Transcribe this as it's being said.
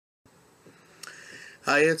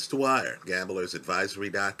Hi, it's Dwyer,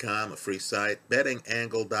 gamblersadvisory.com, a free site,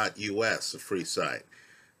 bettingangle.us, a free site.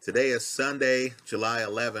 Today is Sunday, July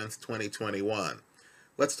 11th, 2021.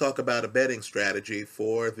 Let's talk about a betting strategy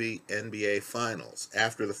for the NBA Finals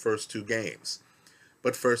after the first two games.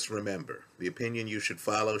 But first, remember, the opinion you should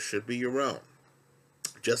follow should be your own.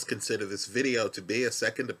 Just consider this video to be a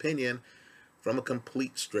second opinion from a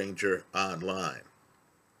complete stranger online.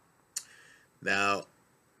 Now,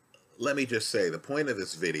 let me just say, the point of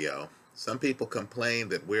this video, some people complain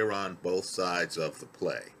that we're on both sides of the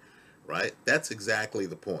play, right? That's exactly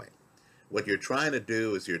the point. What you're trying to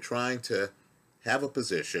do is you're trying to have a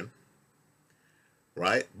position,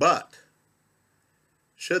 right? But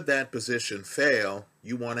should that position fail,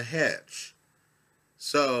 you want to hedge.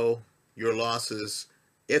 So your losses,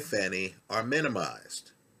 if any, are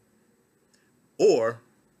minimized. Or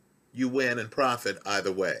you win and profit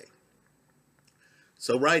either way.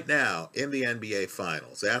 So right now, in the NBA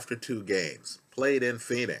Finals, after two games, played in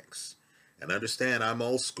Phoenix, and understand I'm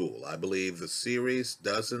old school. I believe the series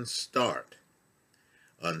doesn't start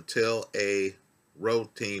until a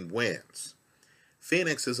road team wins.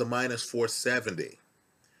 Phoenix is a minus 470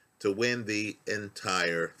 to win the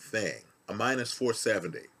entire thing. A minus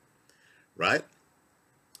 470, right?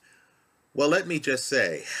 Well, let me just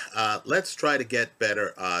say, let's try to get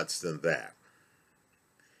better odds than that.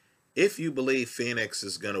 If you believe Phoenix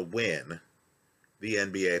is going to win the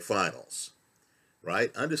NBA Finals,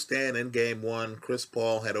 right? Understand in game one, Chris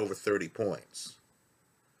Paul had over 30 points.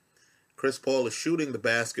 Chris Paul is shooting the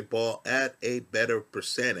basketball at a better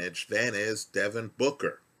percentage than is Devin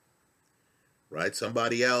Booker, right?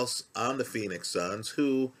 Somebody else on the Phoenix Suns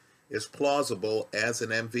who is plausible as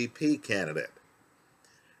an MVP candidate,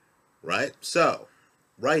 right? So,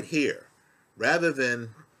 right here, rather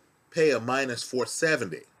than pay a minus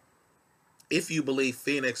 470, if you believe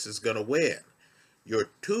Phoenix is going to win, you're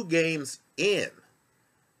 2 games in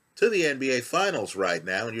to the NBA Finals right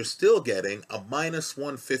now, and you're still getting a minus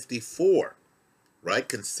 154, right?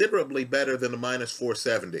 Considerably better than the minus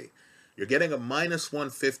 470. You're getting a minus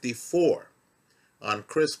 154 on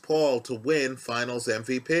Chris Paul to win Finals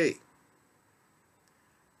MVP,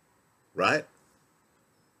 right?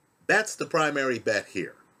 That's the primary bet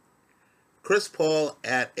here. Chris Paul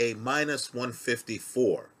at a minus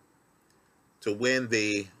 154 to win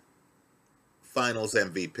the Finals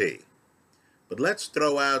MVP. But let's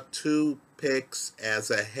throw out 2 picks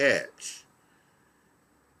as a hedge.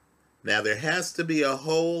 Now, there has to be a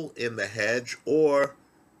hole in the hedge, or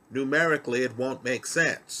numerically it won't make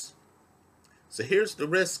sense. So here's the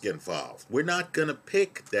risk involved. We're not going to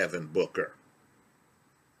pick Devin Booker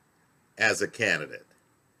as a candidate,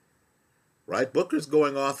 right? Booker's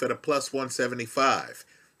going off at a plus 175.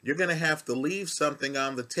 You're going to have to leave something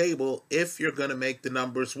on the table if you're going to make the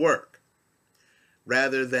numbers work.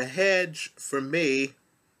 Rather, the hedge for me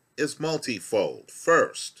is multifold.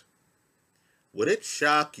 First, would it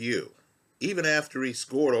shock you, even after he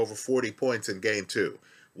scored over 40 points in game 2,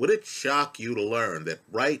 would it shock you to learn that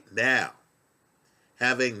right now,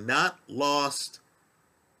 having not lost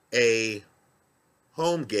a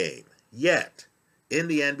home game yet in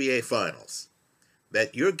the NBA Finals,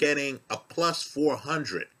 that you're getting a plus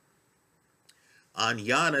 400 on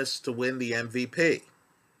Giannis to win the MVP?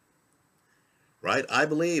 Right? I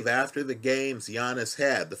believe after the games Giannis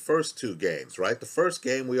had, the first 2 games, right? The first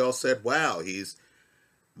game we all said, wow, he's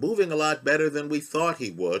moving a lot better than we thought he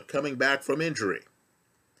would coming back from injury.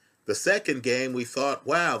 The second game we thought,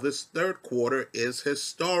 wow, this third quarter is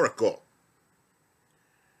historical.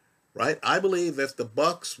 Right? I believe if the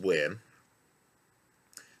Bucks win,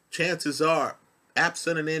 chances are,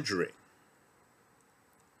 absent an injury,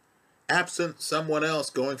 absent someone else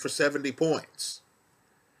going for 70 points,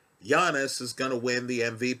 Giannis is going to win the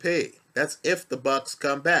MVP. That's if the Bucks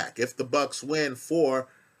come back, if the Bucks win 4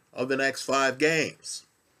 of the next 5 games.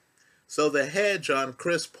 So the hedge on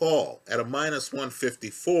Chris Paul at a minus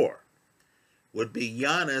 154 would be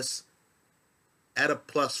Giannis at a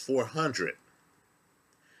plus 400.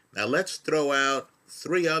 Now let's throw out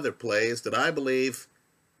 3 other plays that I believe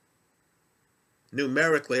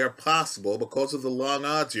numerically are possible because of the long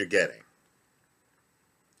odds you're getting.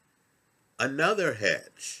 Another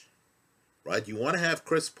hedge, right? You want to have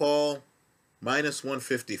Chris Paul minus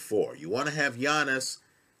 154. You want to have Giannis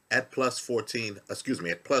at plus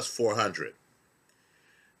 400.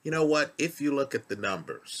 You know what? If you look at the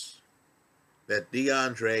numbers that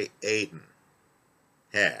DeAndre Ayton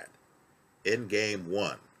had in game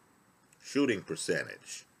 1, shooting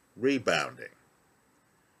percentage, rebounding,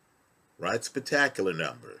 right? Spectacular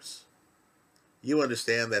numbers. You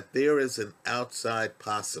understand that there is an outside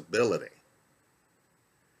possibility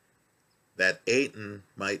that Ayton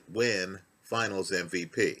might win Finals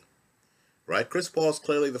MVP. Right? Chris Paul's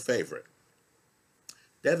clearly the favorite.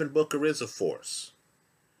 Devin Booker is a force.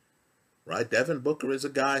 Right? Devin Booker is a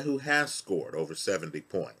guy who has scored over 70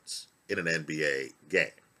 points in an NBA game.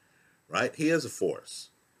 Right? He is a force.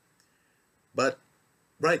 But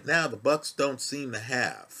right now, the Bucks don't seem to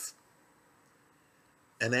have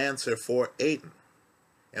an answer for Ayton.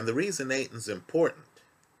 And the reason Ayton's important,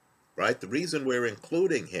 right? The reason we're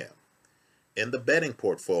including him in the betting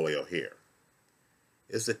portfolio here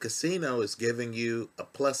is the casino is giving you a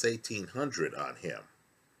plus 1,800 on him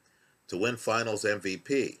to win Finals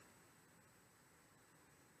MVP.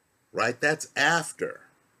 Right? That's after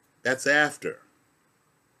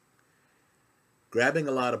grabbing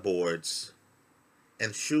a lot of boards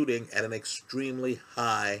and shooting at an extremely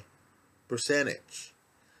high percentage.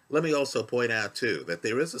 Let me also point out, too, that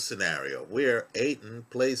there is a scenario where Ayton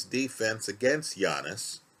plays defense against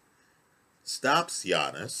Giannis, stops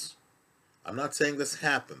Giannis. I'm not saying this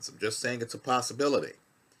happens. I'm just saying it's a possibility.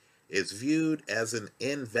 Is viewed as an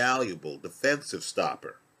invaluable defensive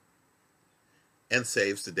stopper and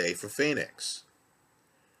saves the day for Phoenix.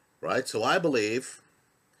 Right? So I believe,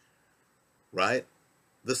 right,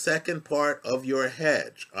 the second part of your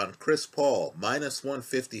hedge on Chris Paul, minus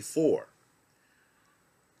 154,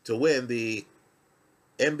 to win the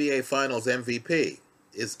NBA Finals MVP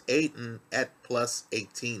is Ayton at plus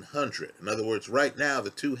 1,800. In other words, right now, the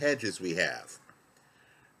two hedges we have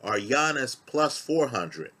are Giannis plus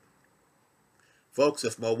 400. Folks,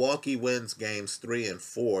 if Milwaukee wins games 3 and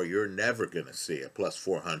 4, you're never going to see a plus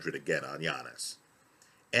 400 again on Giannis.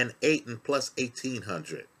 And Ayton plus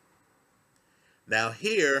 1,800. Now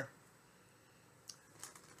here,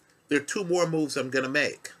 there are two more moves I'm going to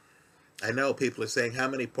make. I know people are saying, how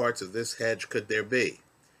many parts of this hedge could there be?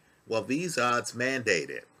 Well, these odds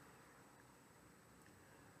mandate it.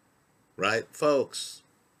 Right? Folks,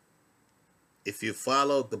 if you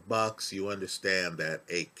followed the Bucks, you understand that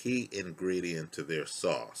a key ingredient to their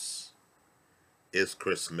sauce is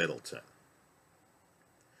Chris Middleton.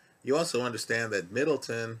 You also understand that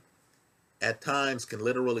Middleton at times can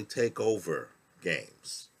literally take over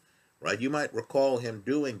games. Right? You might recall him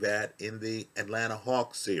doing that in the Atlanta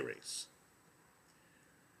Hawks series.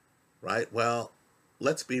 Right? Well,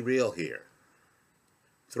 let's be real here.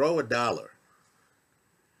 Throw $1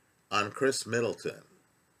 on Chris Middleton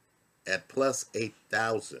at plus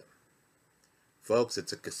 8,000. Folks,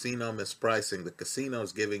 it's a casino mispricing. The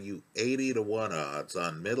casino's giving you 80 to 1 odds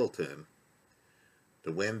on Middleton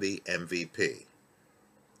to win the MVP.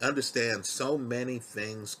 Understand, so many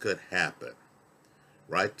things could happen.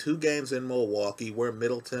 Right? 2 games in Milwaukee where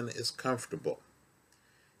Middleton is comfortable.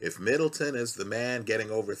 If Middleton is the man getting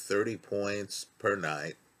over 30 points per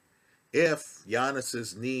night, if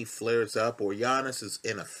Giannis's knee flares up or Giannis is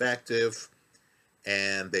ineffective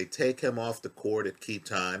and they take him off the court at key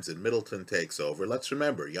times and Middleton takes over, let's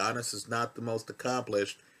remember, Giannis is not the most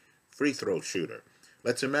accomplished free throw shooter.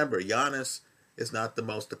 Let's remember, Giannis is not the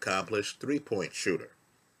most accomplished three-point shooter.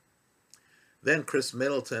 Then Chris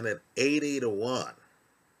Middleton at 80 to 1,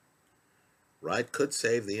 right, could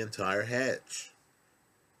save the entire hedge.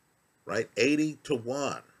 Right? 80 to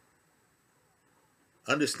 1.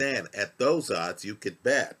 Understand, at those odds, you could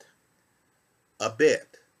bet a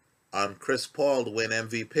bit on Chris Paul to win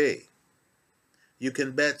MVP. You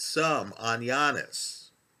can bet some on Giannis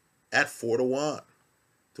at 4 to 1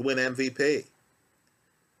 to win MVP.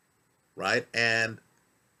 Right? And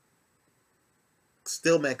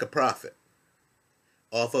still make a profit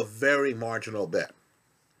off a very marginal bet.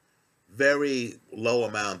 Very low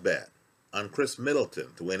amount bet on Chris Middleton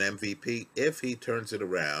to win MVP if he turns it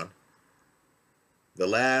around the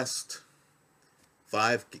last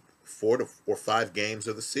 4 or 5 games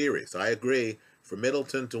of the series. I agree, for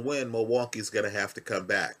Middleton to win, Milwaukee's going to have to come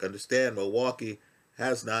back. Understand, Milwaukee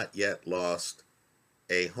has not yet lost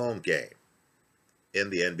a home game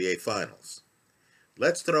in the NBA Finals.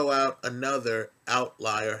 Let's throw out another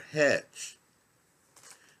outlier hedge.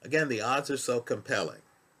 Again, the odds are so compelling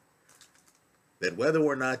that whether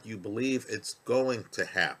or not you believe it's going to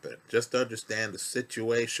happen, just understand the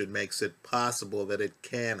situation makes it possible that it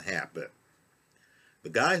can happen. The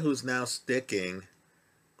guy who's now sticking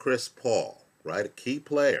Chris Paul, right, a key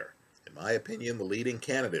player, in my opinion, the leading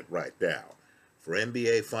candidate right now for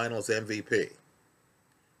NBA Finals MVP,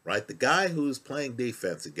 right, the guy who's playing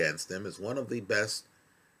defense against him is one of the best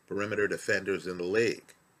perimeter defenders in the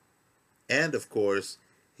league. And, of course,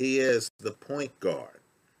 he is the point guard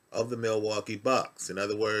of the Milwaukee Bucks. In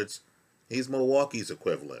other words, he's Milwaukee's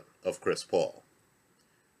equivalent of Chris Paul,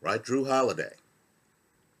 right? Jrue Holiday.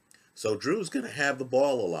 So Drew's going to have the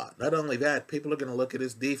ball a lot. Not only that, people are going to look at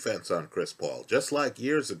his defense on Chris Paul. Just like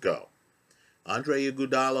years ago, Andre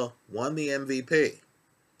Iguodala won the MVP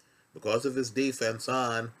because of his defense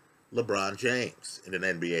on LeBron James in an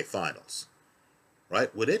NBA Finals.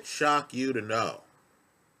 Right? Would it shock you to know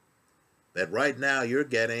that right now you're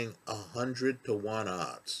getting 100-1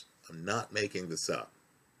 odds? I'm not making this up.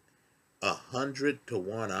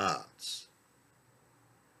 100-1 odds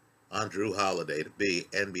on Drew Holiday to be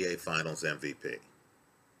NBA Finals MVP.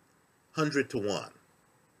 100-1.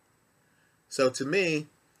 So to me,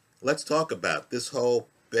 let's talk about this whole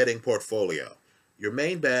betting portfolio. Your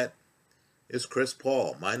main bet is Chris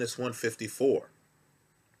Paul, minus 154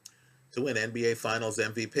 to win NBA Finals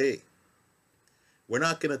MVP. We're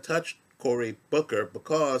not going to touch Devin Booker,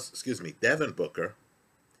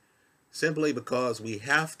 simply because we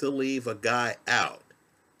have to leave a guy out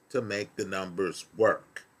to make the numbers work.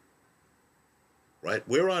 Right?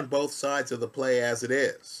 We're on both sides of the play as it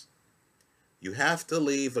is. You have to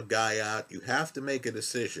leave a guy out. You have to make a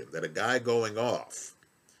decision that a guy going off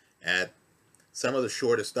at some of the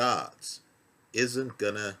shortest odds isn't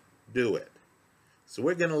going to do it. So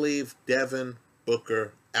we're going to leave Devin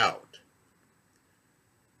Booker out.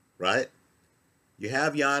 Right? You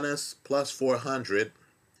have Giannis plus 400.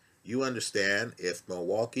 You understand if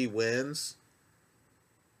Milwaukee wins,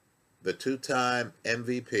 the two-time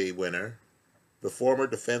MVP winner, the former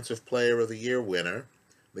Defensive Player of the Year winner,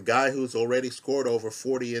 the guy who's already scored over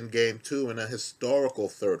 40 in Game 2 in a historical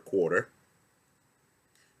third quarter,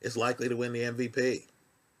 is likely to win the MVP.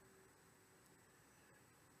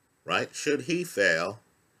 Right? Should he fail,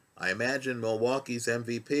 I imagine Milwaukee's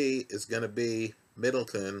MVP is going to be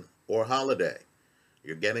Middleton or Holiday.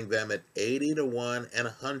 You're getting them at 80-1 and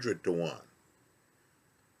 100-1.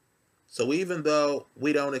 So even though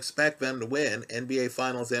we don't expect them to win NBA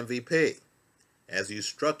Finals MVP, as you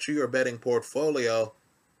structure your betting portfolio,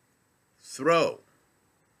 throw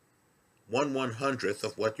 1/100th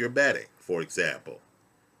of what you're betting, for example,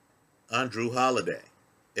 on Drew Holiday.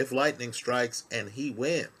 If lightning strikes and he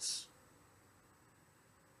wins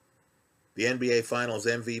the NBA Finals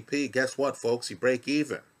MVP, guess what, folks? You break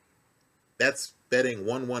even. That's betting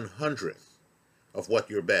 1/100th of what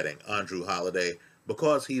you're betting on Drew Holiday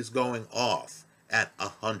because he's going off at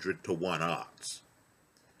 100-1 odds.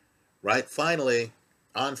 Right? Finally,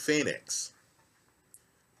 on Phoenix,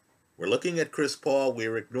 we're looking at Chris Paul.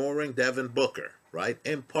 We're ignoring Devin Booker, right?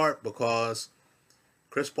 In part because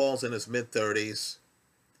Chris Paul's in his mid-30s.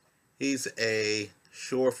 He's a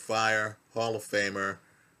surefire Hall of Famer.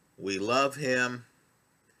 We love him.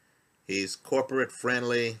 He's corporate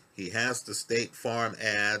friendly. He has the State Farm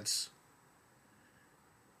ads.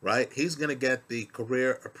 Right? He's going to get the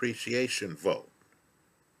career appreciation vote.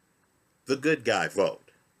 The good guy vote.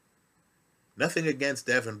 Nothing against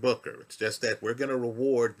Devin Booker. It's just that we're going to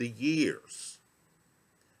reward the years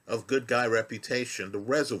of good guy reputation, the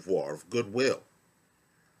reservoir of goodwill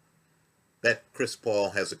that Chris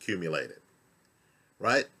Paul has accumulated.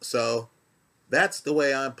 Right? So that's the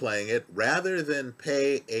way I'm playing it. Rather than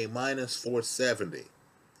pay a minus 470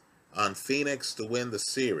 on Phoenix to win the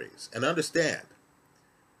series. And understand,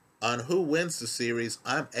 on who wins the series,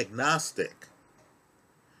 I'm agnostic.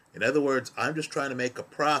 In other words, I'm just trying to make a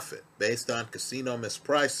profit based on casino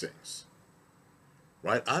mispricings.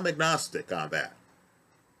 Right? I'm agnostic on that.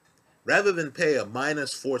 Rather than pay a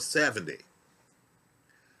minus 470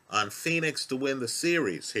 on Phoenix to win the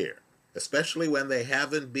series here, especially when they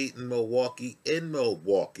haven't beaten Milwaukee in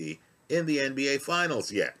the NBA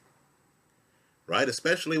Finals yet. Right?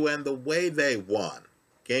 Especially when the way they won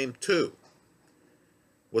Game 2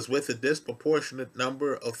 was with a disproportionate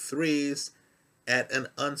number of threes at an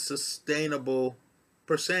unsustainable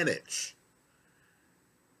percentage.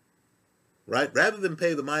 Right? Rather than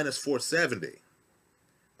pay the minus 470,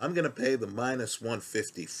 I'm going to pay the minus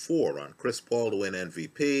 154 on Chris Paul to win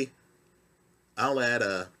MVP. I'll add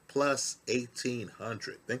a plus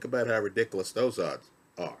 1,800. Think about how ridiculous those odds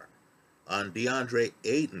are. On DeAndre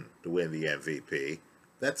Ayton to win the MVP,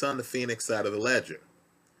 that's on the Phoenix side of the ledger.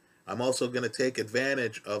 I'm also going to take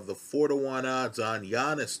advantage of the 4-1 odds on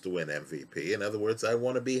Giannis to win MVP. In other words, I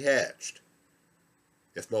want to be hedged.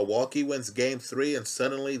 If Milwaukee wins Game 3 and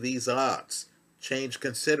suddenly these odds change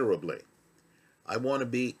considerably, I want to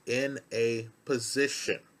be in a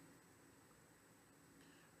position,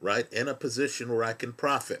 right? In a position where I can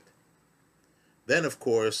profit. Then, of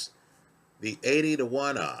course, the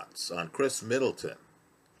 80-1 odds on Chris Middleton,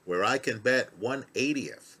 where I can bet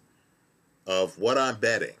 1/80th of what I'm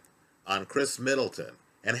betting on Chris Middleton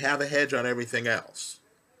and have a hedge on everything else.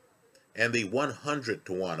 And the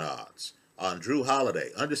 100-1 odds on Drew Holiday.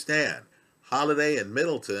 Understand, Holiday and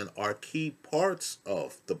Middleton are key parts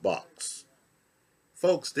of the Bucks.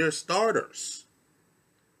 Folks, they're starters.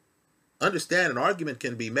 Understand, an argument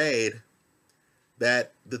can be made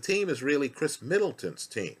that the team is really Chris Middleton's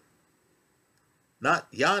team,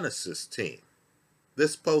 not Giannis's team,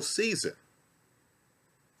 this postseason.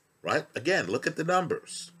 Right? Again, look at the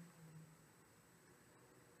numbers.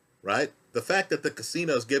 Right? The fact that the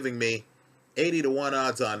casino is giving me 80-1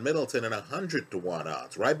 odds on Middleton and 100-1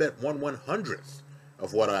 odds, where I bet 1/100th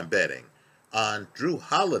of what I'm betting on Jrue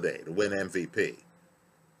Holiday to win MVP.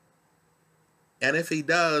 And if he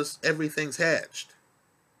does, everything's hedged.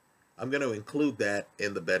 I'm going to include that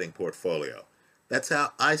in the betting portfolio. That's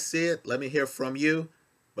how I see it. Let me hear from you,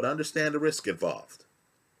 but understand the risk involved.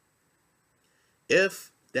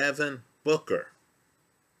 If Devin Booker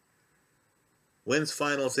wins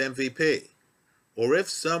Finals MVP, or if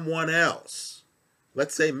someone else,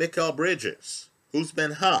 let's say Mikal Bridges, who's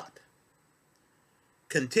been hot,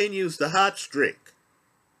 continues the hot streak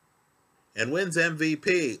and wins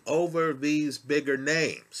MVP over these bigger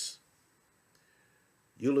names,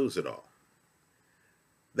 you lose it all.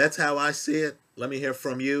 That's how I see it. Let me hear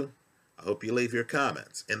from you. I hope you leave your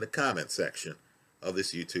comments in the comment section of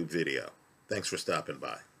this YouTube video. Thanks for stopping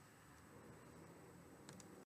by.